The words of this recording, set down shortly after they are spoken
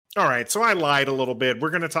All right, so I lied a little bit. We're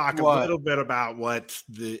going to talk a little bit about what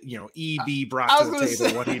the EB brought to the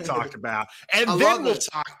table, what he talked about, and then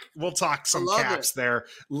we'll talk some caps there.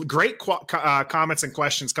 Great comments and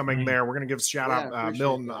questions coming there. We're going to give a shout out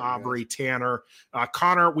Milton, Aubrey, Tanner,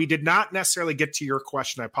 Connor. We did not necessarily get to your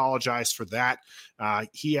question. I apologize for that.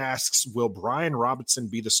 He asks, will Brian Robinson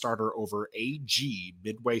be the starter over AG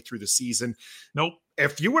midway through the season? Nope.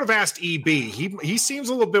 If you would have asked EB, he seems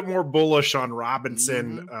a little bit more bullish on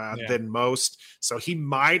Robinson than most. So he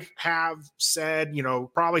might have said,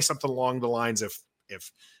 probably something along the lines of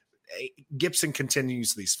if Gibson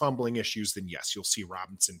continues these fumbling issues, then yes, you'll see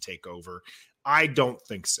Robinson take over. I don't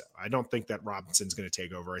think so. I don't think that Robinson's going to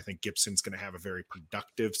take over. I think Gibson's going to have a very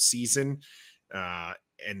productive season.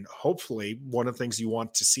 And hopefully one of the things you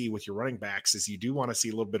want to see with your running backs is you do want to see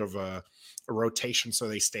a little bit of a rotation so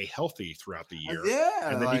they stay healthy throughout the year.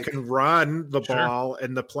 And then you can run the ball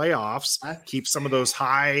in the playoffs, keep some of those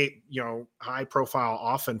high profile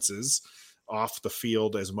offenses off the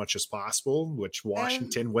field as much as possible, which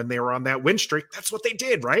Washington, when they were on that win streak, that's what they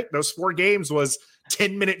did, right? Those 4 games was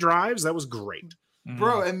 10-minute drives. That was great.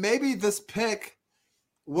 Bro, and maybe this pick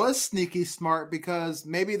was sneaky smart because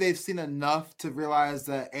maybe they've seen enough to realize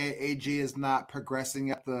that AG is not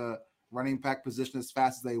progressing at the running back position as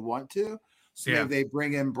fast as they want to. So maybe they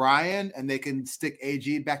bring in Brian and they can stick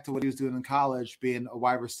AG back to what he was doing in college, being a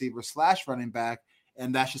wide receiver / running back.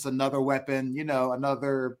 And that's just another weapon,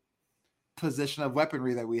 another position of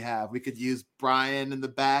weaponry that we have. We could use Brian in the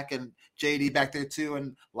back and JD back there too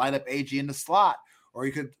and line up AG in the slot. Or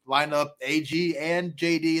you could line up AG and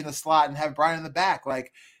JD in the slot and have Brian in the back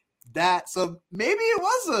like that. So maybe it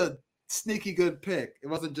was a sneaky good pick. It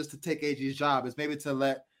wasn't just to take AG's job. It's maybe to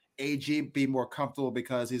let AG be more comfortable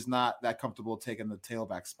because he's not that comfortable taking the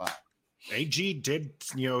tailback spot. AG did,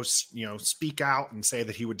 speak out and say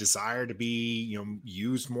that he would desire to be,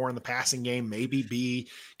 used more in the passing game, maybe be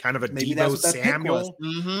kind of a Deebo Samuel.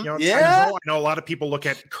 I know a lot of people look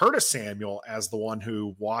at Curtis Samuel as the one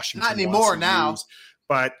who Washington not anymore now. Use.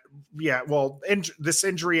 But this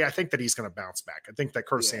injury, I think that he's going to bounce back. I think that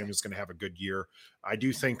Curtis Samuel is going to have a good year. I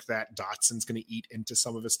do think that Dotson's going to eat into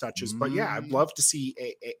some of his touches. But I'd love to see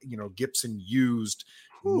Gibson used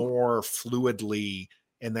more fluidly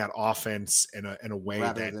in that offense in a way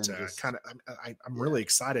rather that I'm really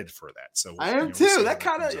excited for that. So I am too. That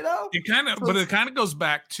kind of, but it kind of goes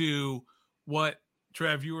back to what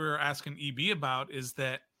Trev, you were asking EB about is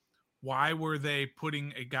that why were they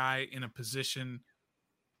putting a guy in a position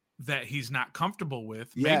that he's not comfortable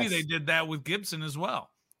with? Maybe they did that with Gibson as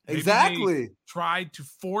well. Maybe exactly. They tried to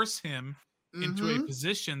force him into a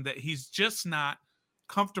position that he's just not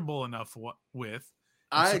comfortable enough with.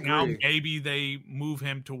 I agree. Now maybe they move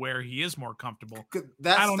him to where he is more comfortable.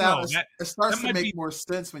 I don't know. It starts to make more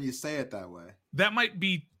sense when you say it that way. That might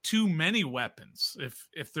be too many weapons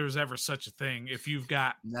if there's ever such a thing. If you've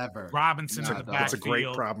got Robinson in the backfield, that's a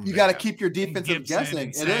great problem. You got to keep your defensive guessing.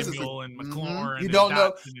 It is and McLaurin. You don't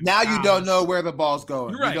know now. You don't know where the ball's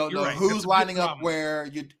going. Right, you don't know who's lining up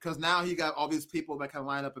where because now you got all these people that can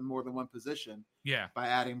line up in more than one position. Yeah. By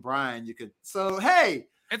adding Brian, you could. So hey,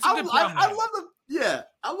 it's a good problem. I love the. Yeah,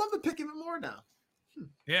 I love the pick even more now.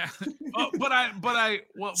 Yeah, but I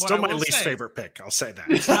still my least favorite pick. I'll say that.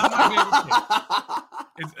 It's not my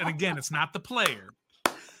favorite pick. And again, it's not the player,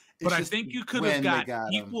 but I think you could have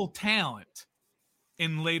got equal talent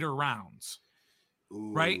in later rounds,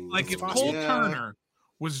 right? Like if Cole Turner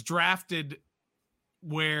was drafted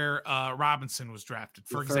where Robinson was drafted,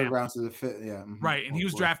 for example, round to the fifth, right, and he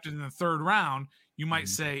was drafted in the 3rd round. You might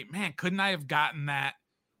say, "Man, couldn't I have gotten that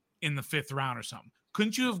in the 5th round or something?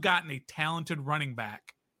 Couldn't you have gotten a talented running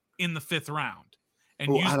back in the 5th round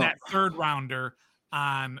and use that 3rd rounder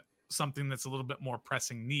on something that's a little bit more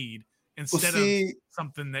pressing need instead of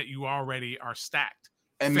something that you already are stacked?"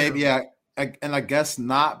 And maybe, and I guess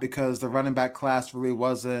not because the running back class really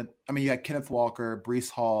wasn't. I mean, you had Kenneth Walker,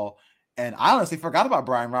 Breece Hall, and I honestly forgot about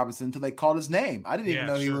Brian Robinson until they called his name. I didn't even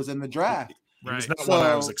know he was in the draft. Right. It's not what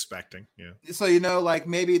I was expecting. Yeah. So, like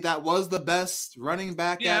maybe that was the best running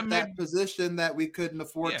back at that position that we couldn't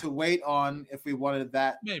afford to wait on if we wanted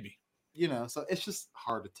that. Maybe. So it's just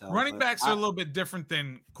hard to tell. Running backs are a little bit different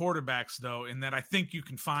than quarterbacks, though, in that I think you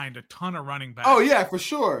can find a ton of running backs. Oh, yeah, for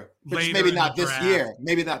sure. But maybe not this year.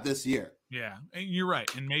 Maybe not this year. Yeah, and you're right,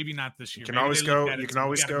 and maybe not this year. You can always go. You can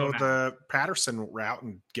always go the Patterson route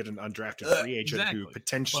and get an undrafted free agent who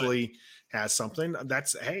potentially has something.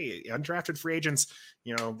 That's undrafted free agents.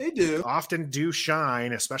 They often do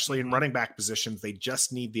shine, especially in running back positions. They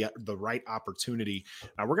just need the right opportunity.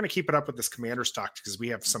 We're going to keep it up with this Commanders talk because we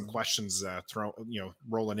have some questions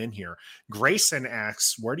rolling in here. Grayson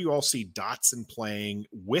asks, where do you all see Dotson playing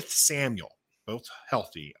with Samuel? Both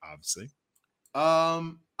healthy, obviously.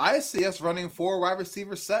 I see us running 4 wide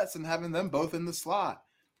receiver sets and having them both in the slot.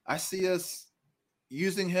 I see us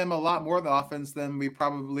using him a lot more in the offense than we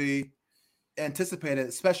probably anticipated,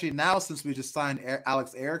 especially now since we just signed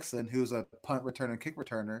Alex Erickson, who's a punt returner and kick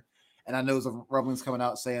returner. And I know there's a rumblings coming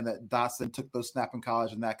out saying that Dotson took those snaps in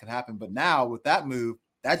college and that could happen. But now with that move,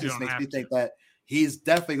 that just makes me think that he's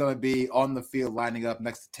definitely going to be on the field lining up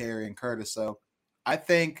next to Terry and Curtis. So I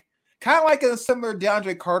think kind of like in a similar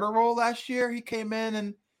DeAndre Carter role last year, he came in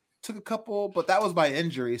and took a couple, but that was by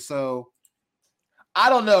injury. So I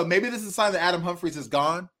don't know. Maybe this is a sign that Adam Humphries is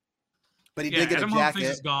gone, but he did get Adam a jacket. Humphries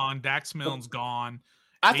is gone. Dax Milne's gone.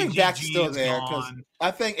 I think Dak's still there because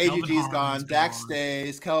I think AGG's gone. Dak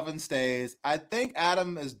stays. Kelvin stays. I think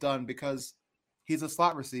Adam is done because he's a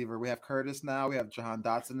slot receiver. We have Curtis now. We have Jahan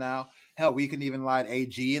Dotson now. Hell, we can even line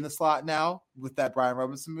AG in the slot now with that Brian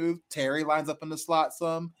Robinson move. Terry lines up in the slot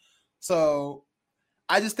some. So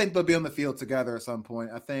I just think they'll be on the field together at some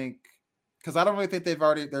point. I think because I don't really think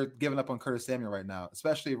they're giving up on Curtis Samuel right now,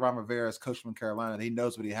 especially Ron Rivera's coach from Carolina. He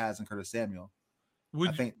knows what he has in Curtis Samuel.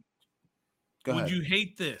 Would you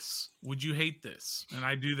hate this? Would you hate this? And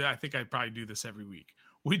I do that. I think I probably do this every week.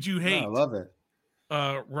 Would you hate? I love it.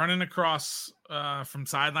 Running across from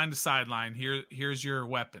sideline to sideline. Here's your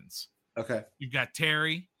weapons. Okay. You've got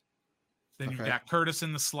Terry. Then you've got Curtis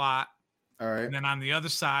in the slot. All right. And then on the other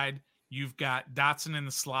side, you've got Dotson in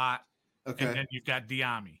the slot. Okay. And then you've got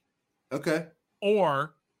Diami. Okay.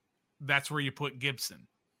 Or that's where you put Gibson.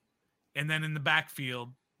 And then in the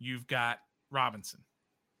backfield, you've got Robinson.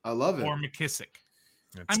 I love it. Or McKissick.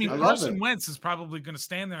 Carson Wentz is probably going to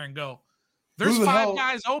stand there and go, there's 5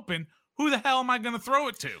 guys open. Who the hell am I going to throw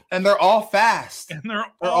it to? And they're all fast. And they're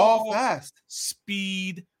all fast.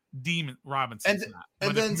 Speed demon. Robinson's not.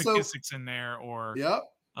 But then McKissick's in there or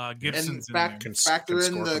Gibson's in there. Factor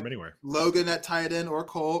in the Logan at tight end or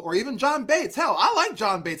Cole or even John Bates. Hell, I like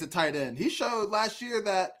John Bates at tight end. He showed last year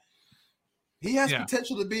that he has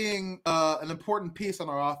potential to being an important piece on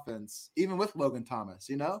our offense, even with Logan Thomas,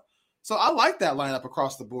 So I like that lineup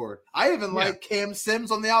across the board. I even like Cam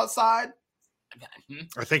Sims on the outside.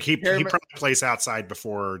 I think he probably plays outside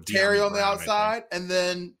before Terry on the outside, and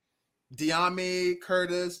then Diami,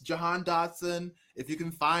 Curtis, Jahan Dotson. If you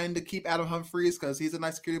can find to keep Adam Humphries because he's a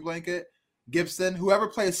nice security blanket, Gibson, whoever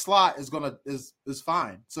plays slot is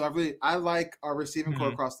fine. So I like our receiving core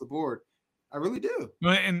across the board. I really do.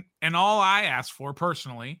 And all I ask for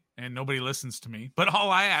personally, and nobody listens to me, but all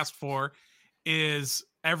I ask for is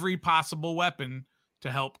every possible weapon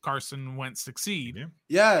to help Carson Wentz succeed. Yeah.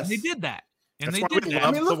 Yes. And they did that. And that's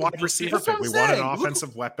why we love the wide receiver pick. We want an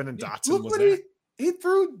offensive weapon, and Dotson was there. He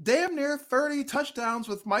threw damn near 30 touchdowns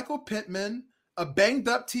with Michael Pittman, a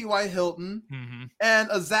banged-up T.Y. Hilton, and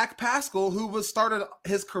a Zach Pascal, who started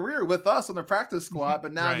his career with us on the practice squad,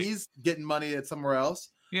 but now he's getting money at somewhere else.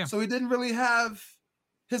 Yeah. So he didn't really have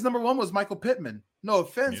 – his number one was Michael Pittman. No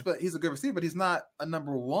offense, but he's a good receiver, but he's not a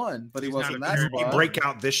number one, but he wasn't that spot. He break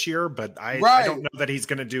out this year, but I don't know that he's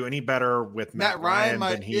going to do any better with Matt Ryan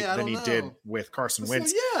than he did with Carson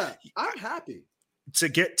Wentz. Yeah, I'm happy. To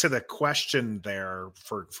get to the question there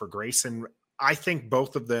for Grayson, I think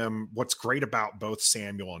both of them, what's great about both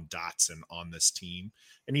Samuel and Dotson on this team,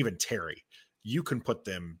 and even Terry, you can put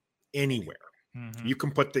them anywhere. Mm-hmm. You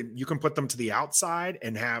can put them to the outside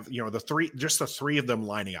and have, the three of them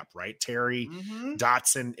lining up, right? Terry,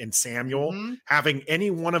 Dotson, and Samuel. Having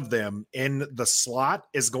any one of them in the slot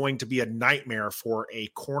is going to be a nightmare for a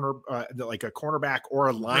corner, like a cornerback or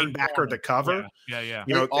a linebacker to cover. Yeah.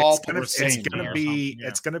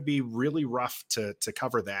 It's going to be really rough to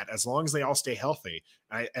cover that as long as they all stay healthy.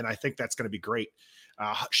 And I think that's going to be great.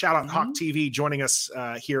 Shout out Hawk TV joining us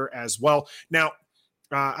here as well. Now,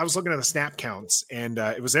 I was looking at the snap counts, and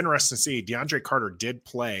it was interesting to see DeAndre Carter did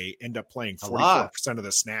end up playing 44% of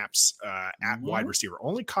the snaps at wide receiver,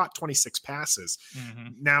 only caught 26 passes.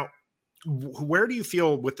 Now, where do you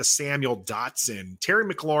feel with the Samuel Dotson? Terry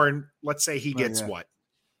McLaurin, let's say he gets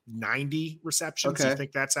 90 receptions? Okay. You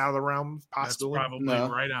think that's out of the realm of possibility? That's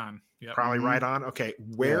probably right on. Yep. Probably right on. Okay.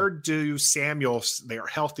 Where do Samuel, they are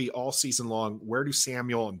healthy all season long. Where do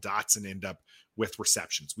Samuel and Dotson end up with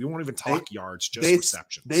receptions? We won't even talk yards, just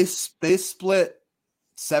receptions. They split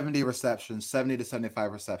 70 receptions, 70 to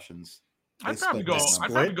 75 receptions. I'd probably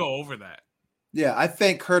go over that. Yeah, I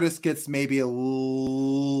think Curtis gets maybe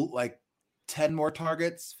like 10 more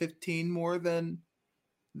targets, 15 more than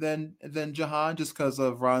Jahan, just because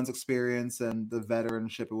of Ron's experience and the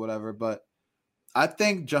veteranship or whatever. But I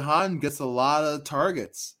think Jahan gets a lot of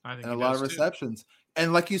targets and a lot of receptions. Too.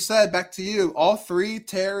 And like you said, back to you, all three,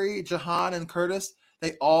 Terry, Jahan, and Curtis,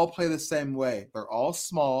 they all play the same way. They're all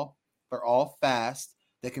small. They're all fast.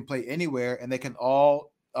 They can play anywhere, and they can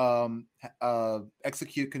all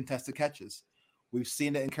execute contested catches. We've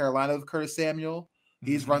seen it in Carolina with Curtis Samuel.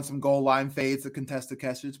 He's run some goal line fades to contested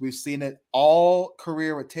catches. We've seen it all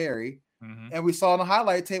career with Terry. And we saw on the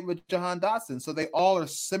highlight tape with Jahan Dotson. So they all are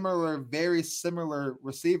similar, very similar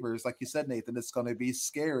receivers. Like you said, Nathan, it's going to be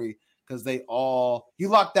scary because you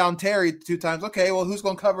lock down Terry 2 times. Okay, well, who's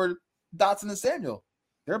going to cover Dotson and Samuel?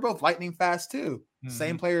 They're both lightning fast too.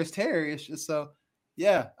 Same player as Terry. It's just so,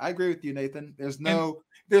 yeah, I agree with you, Nathan. There's no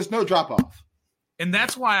drop off. And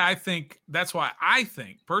that's why I think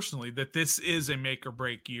personally that this is a make or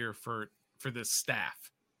break year for this staff.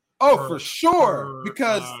 Oh, for sure.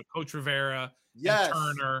 Because Coach Rivera, and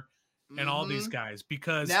Turner, and all these guys.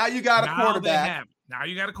 Because now you got a quarterback. Now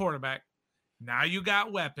you got a quarterback. Now you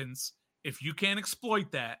got weapons. If you can't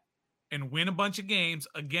exploit that and win a bunch of games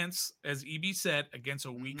against, as EB said, against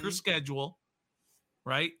a weaker schedule,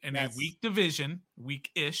 right? And a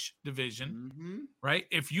weak-ish division, right?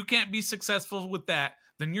 If you can't be successful with that,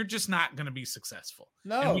 then you're just not going to be successful.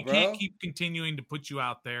 No, and we can't keep continuing to put you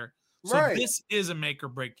out there. So this is a make or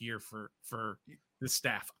break year for the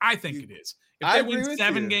staff. I think it is. If they win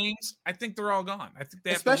 7 games, I think they're all gone. I think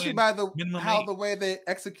they have especially to win by the way they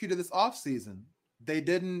executed this offseason. They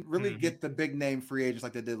didn't really get the big name free agents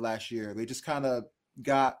like they did last year. They just kind of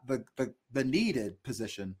got the needed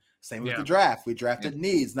position. Same with the draft. We drafted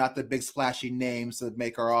needs, not the big splashy names that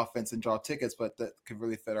make our offense and draw tickets, but that can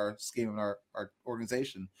really fit our scheme and our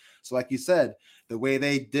organization. So like you said, the way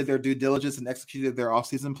they did their due diligence and executed their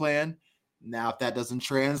offseason plan, now if that doesn't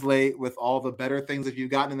translate with all the better things that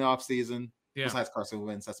you've gotten in the offseason, besides Carson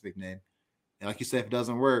Wentz, that's a big name. And like you said, if it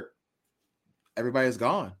doesn't work, everybody's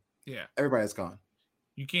gone. Yeah. Everybody's gone.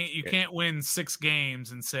 You can't win 6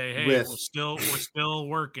 games and say, hey, we're still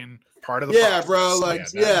working. Part of the process. Bro,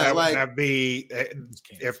 that'd be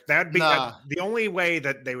the only way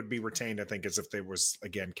that they would be retained, I think, is if there was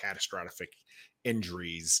again catastrophic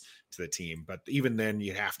injuries to the team. But even then,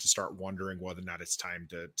 you have to start wondering whether or not it's time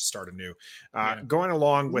to start anew. Going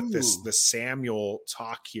along with the Samuel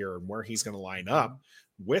talk here and where he's going to line up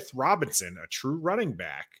with Robinson, a true running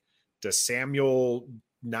back. Does Samuel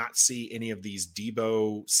not see any of these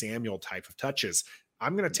Deebo Samuel type of touches?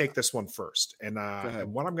 I'm going to take this one first. And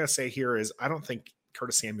what I'm going to say here is I don't think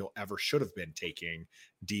Curtis Samuel ever should have been taking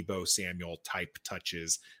Deebo Samuel type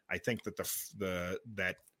touches. I think that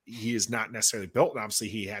that he is not necessarily built. And obviously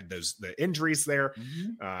he had the injuries there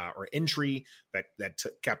or injury that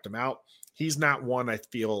kept him out. He's not one I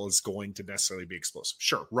feel is going to necessarily be explosive.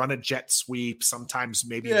 Sure, run a jet sweep, sometimes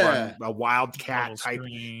maybe run a wildcat type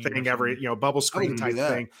thing, bubble screen type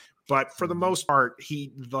thing. But for the most part,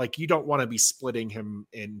 you don't want to be splitting him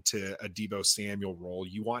into a Deebo Samuel role.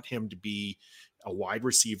 You want him to be a wide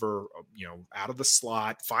receiver, out of the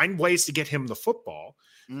slot, find ways to get him the football.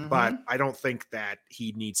 But I don't think that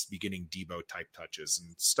he needs to be getting Deebo type touches.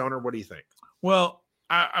 And Stoner, what do you think? Well,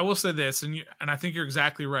 I will say this, and I think you're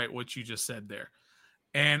exactly right what you just said there.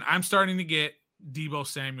 And I'm starting to get Deebo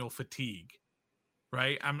Samuel fatigue,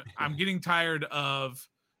 right? I'm getting tired of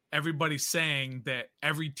everybody saying that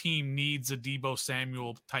every team needs a Deebo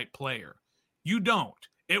Samuel type player. You don't.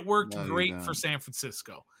 It worked great for San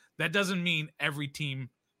Francisco. That doesn't mean every team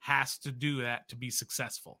has to do that to be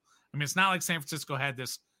successful. I mean, it's not like San Francisco had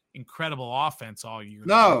this incredible offense all year.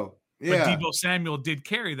 No. But Deebo Samuel did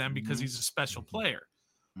carry them because he's a special player.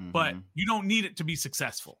 But you don't need it to be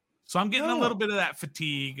successful. So I'm getting a little bit of that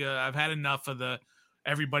fatigue. I've had enough of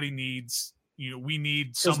everybody needs, we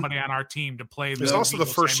need somebody on our team to play. There's also the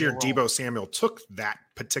first year Deebo Samuel took that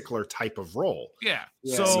particular type of role. Yeah.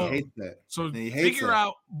 So he hates that. So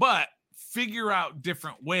figure out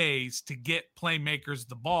different ways to get playmakers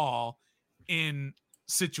the ball in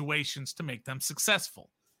situations to make them successful.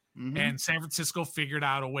 And San Francisco figured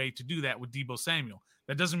out a way to do that with Deebo Samuel.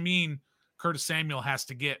 That doesn't mean Curtis Samuel has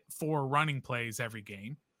to get 4 running plays every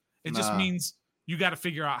game. It just means you got to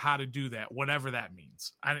figure out how to do that, whatever that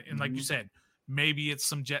means. And like you said, maybe it's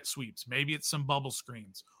some jet sweeps, maybe it's some bubble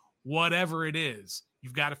screens, whatever it is,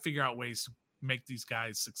 you've got to figure out ways to make these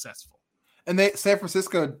guys successful. And San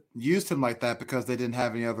Francisco used him like that because they didn't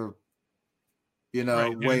have any other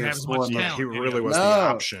way of scoring. Yeah, he really was the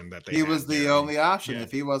option that they. He was the only option. Yeah.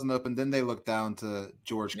 If he wasn't open, then they looked down to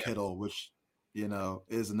George Kittle, which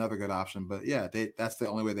is another good option. But yeah, that's the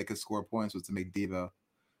only way they could score points was to make Deebo.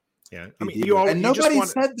 Yeah, I mean, nobody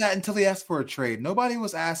said that until he asked for a trade. Nobody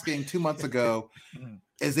was asking 2 months ago,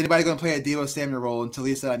 is anybody going to play a Deebo Samuel role until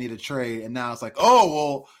he said I need a trade, and now it's like, oh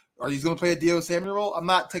well, are you going to play a Deebo Samuel role? I'm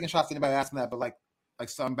not taking shots at anybody asking that, but like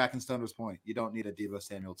so I'm back in Stoner's point. You don't need a Deebo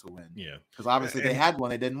Samuel to win. Yeah, because obviously they had one,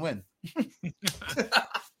 they didn't win.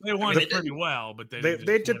 They won pretty well, but they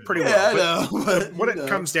did pretty well. Yeah, but what it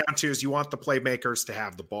comes down to is you want the playmakers to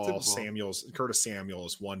have the ball. Curtis Samuel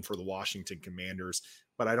is one for the Washington Commanders,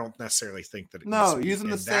 but I don't necessarily think that using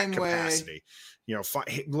the same capacity.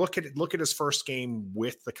 Look at his first game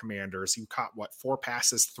with the Commanders. He caught 4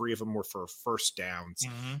 passes, 3 of them were for first downs.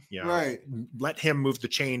 Right. Let him move the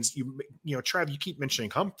chains. Trev, you keep mentioning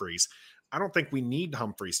Humphreys. I don't think we need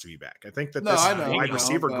Humphreys to be back. I think that this wide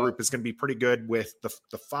receiver group is going to be pretty good with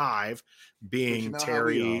the 5 being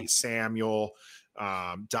Terry, Samuel,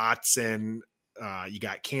 Dotson. You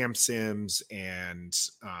got Cam Sims and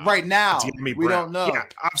right now we don't know. Yeah,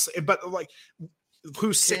 obviously, but like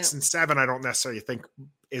who's 6 and 7, I don't necessarily think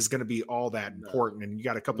is going to be all that important. And you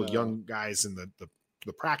got a couple of young guys in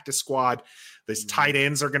the practice squad. These tight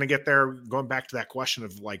ends are going to get there. Going back to that question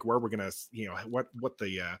of like where we're going to, what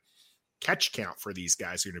the catch count for these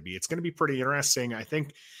guys are going to be. It's going to be pretty interesting. I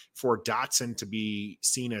think for Dotson to be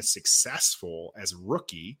seen as successful as a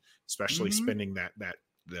rookie, especially spending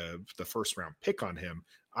the first round pick on him,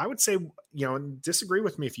 I would say, and disagree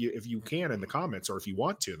with me if you can in the comments or if you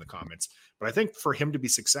want to in the comments. But I think for him to be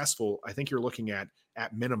successful, I think you're looking at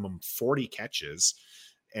minimum 40 catches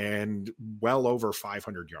and well over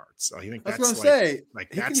 500 yards. I think that's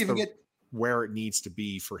where it needs to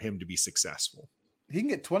be for him to be successful. He can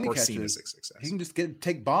get 20 catches. He can just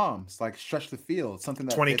take bombs, like stretch the field. Something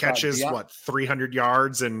that 20 catches, 300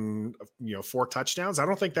 yards and 4 touchdowns. I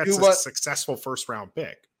don't think that's a successful first round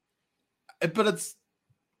pick. But it's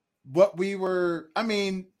what we were. I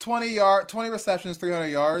mean, 20 receptions, 300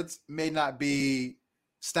 yards may not be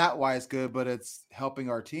stat wise good, but it's helping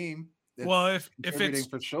our team. If it's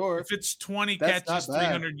for sure, if it's 20 catches,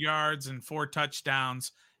 300 yards, and 4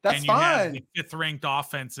 touchdowns, that's and you fine. have the 5th ranked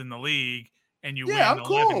offense in the league, and you win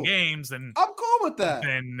 11 games, then I'm cool with that.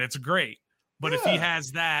 Then it's great. But if he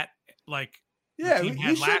has that, he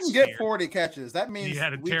shouldn't get 40 catches. That means he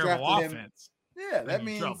had a terrible offense. That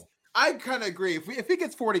means I kind of agree. If he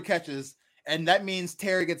gets 40 catches, and that means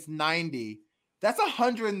Terry gets 90, that's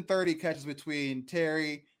 130 catches between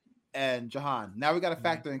Terry and Jahan. Now we got to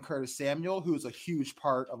factor in Curtis Samuel, who's a huge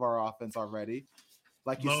part of our offense already.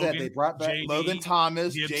 Like you said, they brought back Logan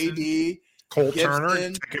Thomas, Gibson, JD. Cole Turner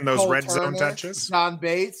taking those red zone touches. John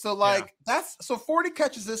Bates. So 40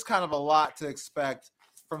 catches is kind of a lot to expect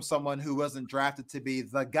from someone who wasn't drafted to be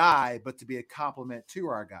the guy, but to be a compliment to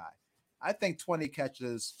our guy. I think 20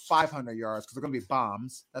 catches, 500 yards, because they're going to be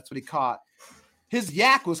bombs. That's what he caught. His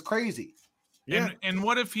yak was crazy. Yeah. And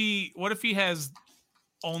what if he has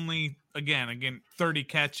only again 30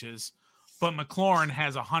 catches, but McLaurin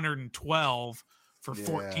has 112 for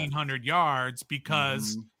 1,400 yards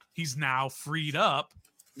because he's now freed up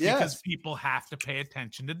because people have to pay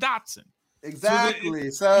attention to Dotson.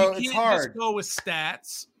 Exactly. So it's hard. Just go with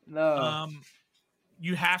stats. No.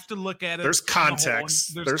 You have to look at it. There's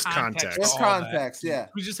context. There's context. Yeah.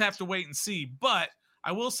 We just have to wait and see. But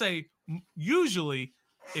I will say, usually,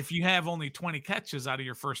 if you have only 20 catches out of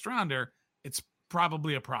your first rounder, it's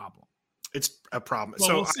probably a problem. It's a problem. Well,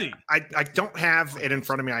 so we'll see. I don't have it in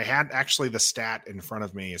front of me. I had actually the stat in front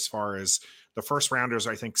of me as far as the first rounders.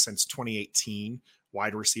 I think since 2018,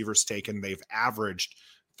 wide receivers taken, they've averaged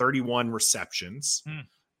 31 receptions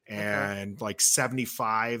and like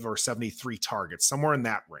 75 or 73 targets, somewhere in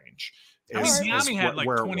that range. Miami had like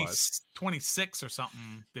 26 or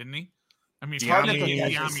something, didn't he? I mean,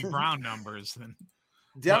 Miami Brown numbers. Then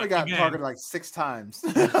De'Ami got targeted like 6 times.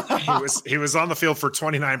 he was on the field for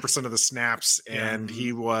 29% of the snaps, and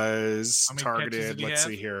he was targeted. Let's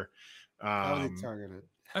see here. Targeted.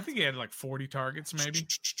 I think he had like 40 targets, maybe.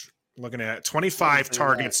 Looking at 25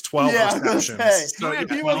 targets, 12 receptions. So he had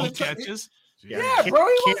 12 catches. Yeah, bro,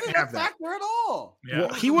 he wasn't a factor at all. Yeah.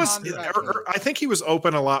 Well, he was. I think he was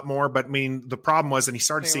open a lot more, but I mean, the problem was, and he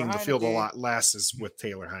started seeing the field a lot less, is with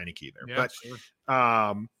Taylor Heineke there. Yeah,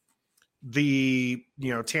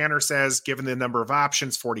 but Tanner says, given the number of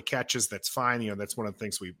options, 40 catches, that's fine. That's one of the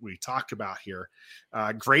things we talked about here.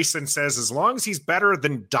 Grayson says, as long as he's better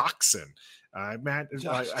than Dotson. Matt,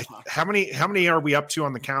 how many are we up to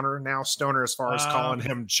on the counter now, Stoner, as far as calling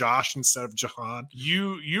him Josh instead of Jahan?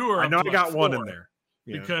 You are. I know I got 4. one in there.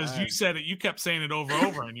 because you said it. You kept saying it over and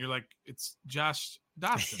over, and you're like, "It's Josh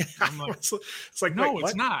Dotson." I'm like, it's like, no, wait,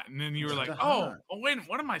 it's not. And then you were like, "Oh, wait,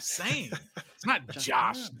 what am I saying? It's not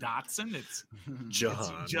Josh Dotson. It's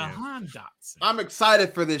Jahan Dotson." I'm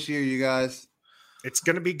excited for this year, you guys. It's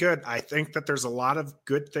going to be good. I think that there's a lot of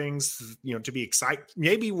good things, to be excited.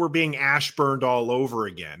 Maybe we're being Ashburned all over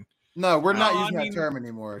again. No, we're not using that term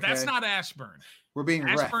anymore. Okay? That's not Ashburn. We're being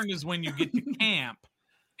Ashburn is when you get to camp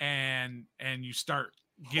and you start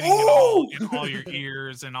getting it in all your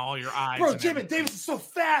ears and all your eyes. Bro, Jamin Davis is so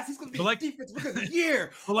fast. He's going to be the defense rookie of the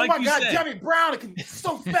year. Oh my God, Jimmy Brown is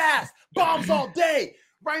so fast. Bombs all day.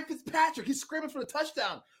 Ryan Fitzpatrick, he's screaming for the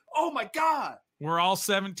touchdown. Oh my God. We're all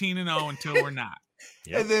 17-0 until we're not.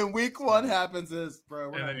 Yep. And then week 1 happens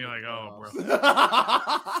bro. And then you're like, oh,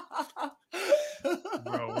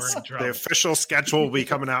 bro, we're in trouble. The official schedule will be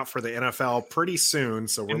coming out for the NFL pretty soon,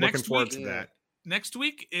 so we're looking forward to that. Next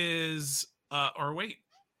week is,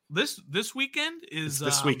 this weekend is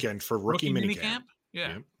this weekend for rookie minicamp.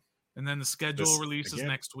 Yeah. Yep. And then the schedule releases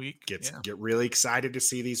next week. Get really excited to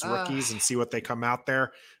see these rookies and see what they come out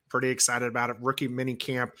there. Pretty excited about it. Rookie mini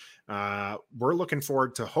camp. We're looking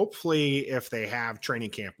forward to, hopefully, if they have training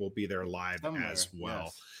camp, we'll be there live as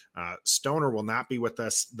well. Yes. Stoner will not be with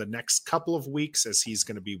us the next couple of weeks as he's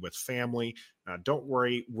going to be with family. Don't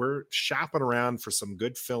worry. We're shopping around for some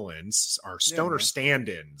good fill-ins, our Stoner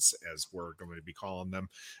stand-ins, as we're going to be calling them.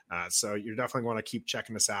 So you're definitely going to keep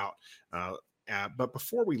checking us out. But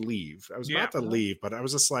before we leave, I was about to leave, but I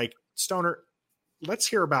was just like, Stoner, let's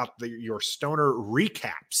hear about your Stoner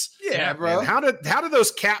recaps. Yeah, bro. And how did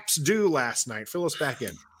those Caps do last night? Fill us back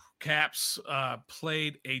in. Caps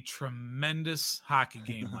played a tremendous hockey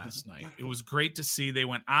game last night. It was great to see. They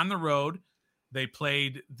went on the road. They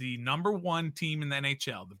played the number 1 team in the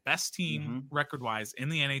NHL, the best team record-wise in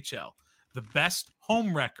the NHL, the best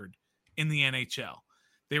home record in the NHL.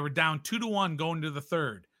 They were down 2-1 going to the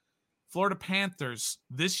third. Florida Panthers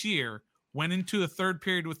this year went into the third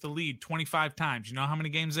period with the lead 25 times. You know how many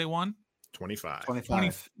games they won? 25.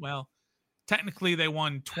 25. Well, technically they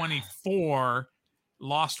won 24,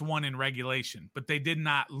 lost 1 in regulation, but they did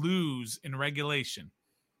not lose in regulation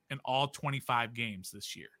in all 25 games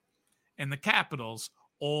this year. And the Capitals,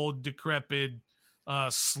 old, decrepit,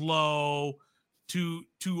 slow, too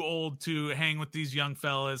old to hang with these young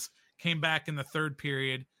fellas, came back in the third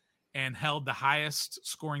period and held the highest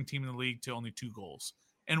scoring team in the league to only 2 goals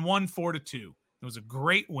and won 4-2. It was a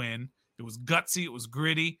great win. It was gutsy. It was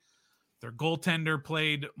gritty. Their goaltender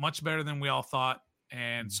played much better than we all thought.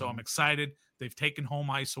 And so I'm excited. They've taken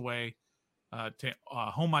home ice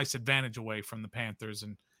advantage away from the Panthers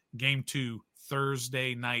in game 2,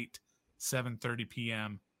 Thursday night, 7:30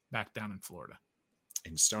 p.m. back down in Florida.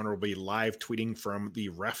 And Stoner will be live tweeting from the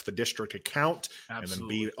Ref the District account. Absolutely.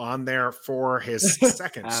 And then be on there for his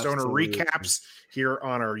second Stoner recaps here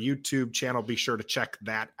on our YouTube channel. Be sure to check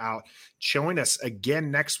that out. Join us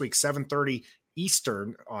again next week, 7:30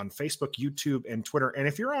 Eastern on Facebook, YouTube, and Twitter. And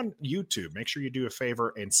if you're on YouTube, make sure you do a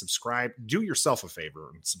favor and subscribe. Do yourself a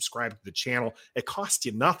favor and subscribe to the channel. It costs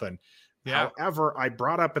you nothing. Yeah. However, I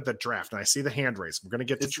brought up at the draft, and I see the hand raise. We're going to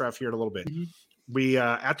get to Trev here in a little bit. We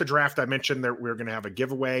at the draft, I mentioned that we're going to have a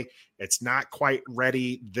giveaway. It's not quite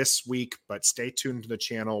ready this week, but stay tuned to the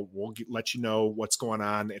channel. We'll let you know what's going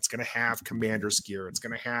on. It's going to have Commanders gear. It's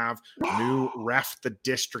going to have new Ref the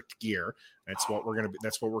District gear. That's what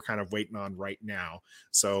we're kind of waiting on right now.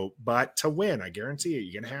 So, but to win, I guarantee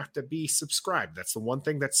you're going to have to be subscribed. That's the one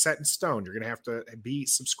thing that's set in stone. You're going to have to be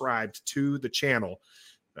subscribed to the channel,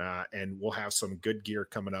 and we'll have some good gear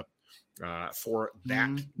coming up for that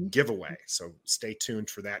giveaway. So stay tuned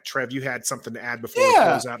for that. Trev, you had something to add before we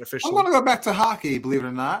close out officially? I'm going to go back to hockey, believe it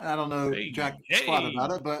or not. I don't know Jack squat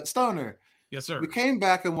about it, but Stoner. Yes, sir. We came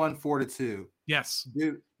back and won 4-2. Yes.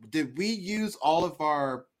 Did we use all of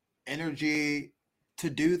our energy to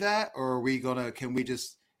do that, or are we can we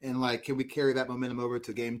carry that momentum over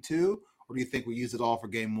to game 2, or do you think we use it all for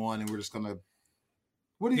game 1 and we're just gonna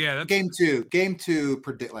game 2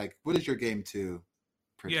 predict, like, what is your game 2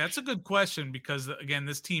 prediction? Yeah, that's a good question, because again,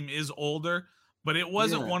 this team is older, but it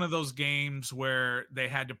wasn't one of those games where they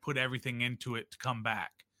had to put everything into it to come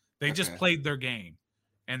back. They just played their game,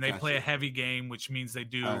 and they play a heavy game, which means they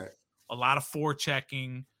do a lot of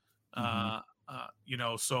forechecking,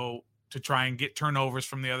 so to try and get turnovers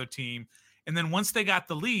from the other team. And then once they got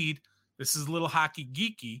the lead, this is a little hockey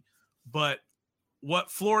geeky, but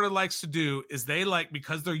what Florida likes to do is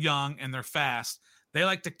because they're young and they're fast, they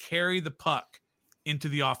like to carry the puck into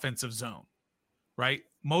the offensive zone, right?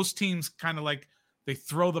 Most teams kind of they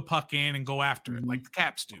throw the puck in and go after it, like the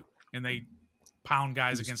Caps do, and they pound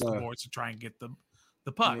guys against the boards to try and get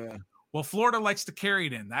the puck. Yeah. Well, Florida likes to carry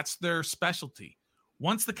it in. That's their specialty.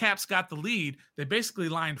 Once the Caps got the lead, they basically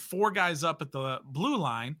lined 4 guys up at the blue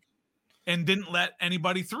line and didn't let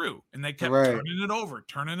anybody through. And they kept turning it over,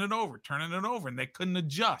 and they couldn't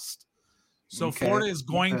adjust. So Florida is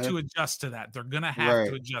going to adjust to that. They're going to have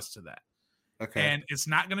to adjust to that. Okay. And it's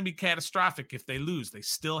not going to be catastrophic if they lose. They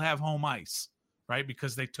still have home ice, right?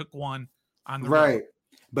 Because they took one on the road.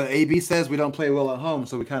 But AB says we don't play well at home,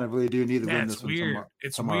 so we kind of really do need to win this one. Weird.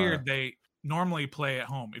 It's weird. They normally play at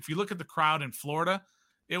home. If you look at the crowd in Florida,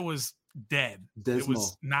 it was dead. Dismal. It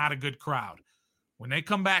was not a good crowd. When they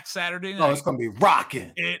come back Saturday night, it's going to be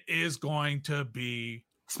rocking. It is going to be,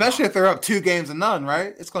 especially if they're up 2-0,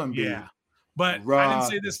 right? It's going to be But rocking. I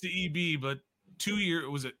didn't say this to EB, but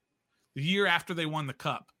the year after they won the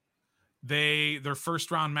Cup, their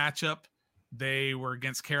first round matchup, they were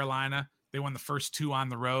against Carolina. They won the first 2 on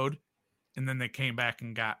the road, and then they came back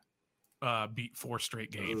and got beat 4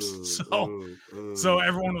 straight games. So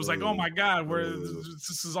everyone was like, "Oh my God,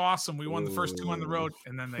 this is awesome! We won the first 2 on the road,"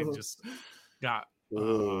 and then they just got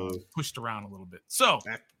pushed around a little bit. So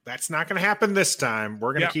that's not going to happen this time.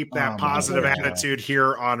 We're going to keep that positive attitude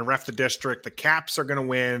here on Ref the District. The Caps are going to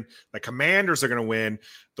win. The Commanders are going to win.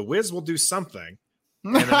 The Wiz will do something.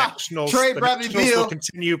 And the Nationals will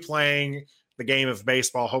continue playing the game of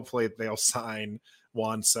baseball. Hopefully they'll sign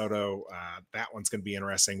Juan Soto. That one's going to be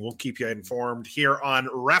interesting. We'll keep you informed here on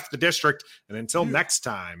Ref the District. And until next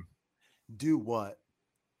time, do what?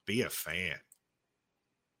 Be a fan.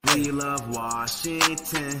 We love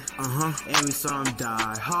Washington, and we some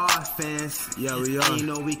die-hard fans. Yeah, we are. You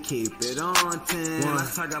know we keep it on 10.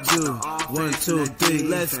 1, 2, 3,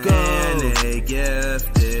 let's go. And they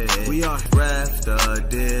gifted. We are Ref the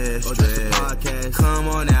District podcast. Come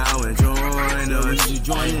on now and join us. You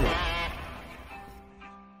join us.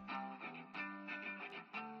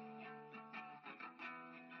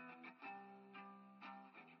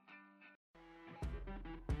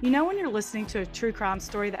 You know when you're listening to a true crime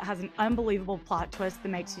story that has an unbelievable plot twist that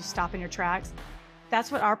makes you stop in your tracks?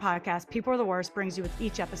 That's what our podcast, People Are the Worst, brings you with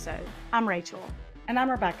each episode. I'm Rachel. And I'm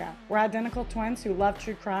Rebecca. We're identical twins who love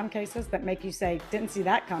true crime cases that make you say, didn't see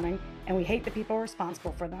that coming, and we hate the people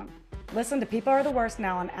responsible for them. Listen to People Are the Worst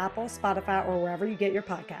now on Apple, Spotify, or wherever you get your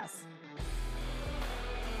podcasts.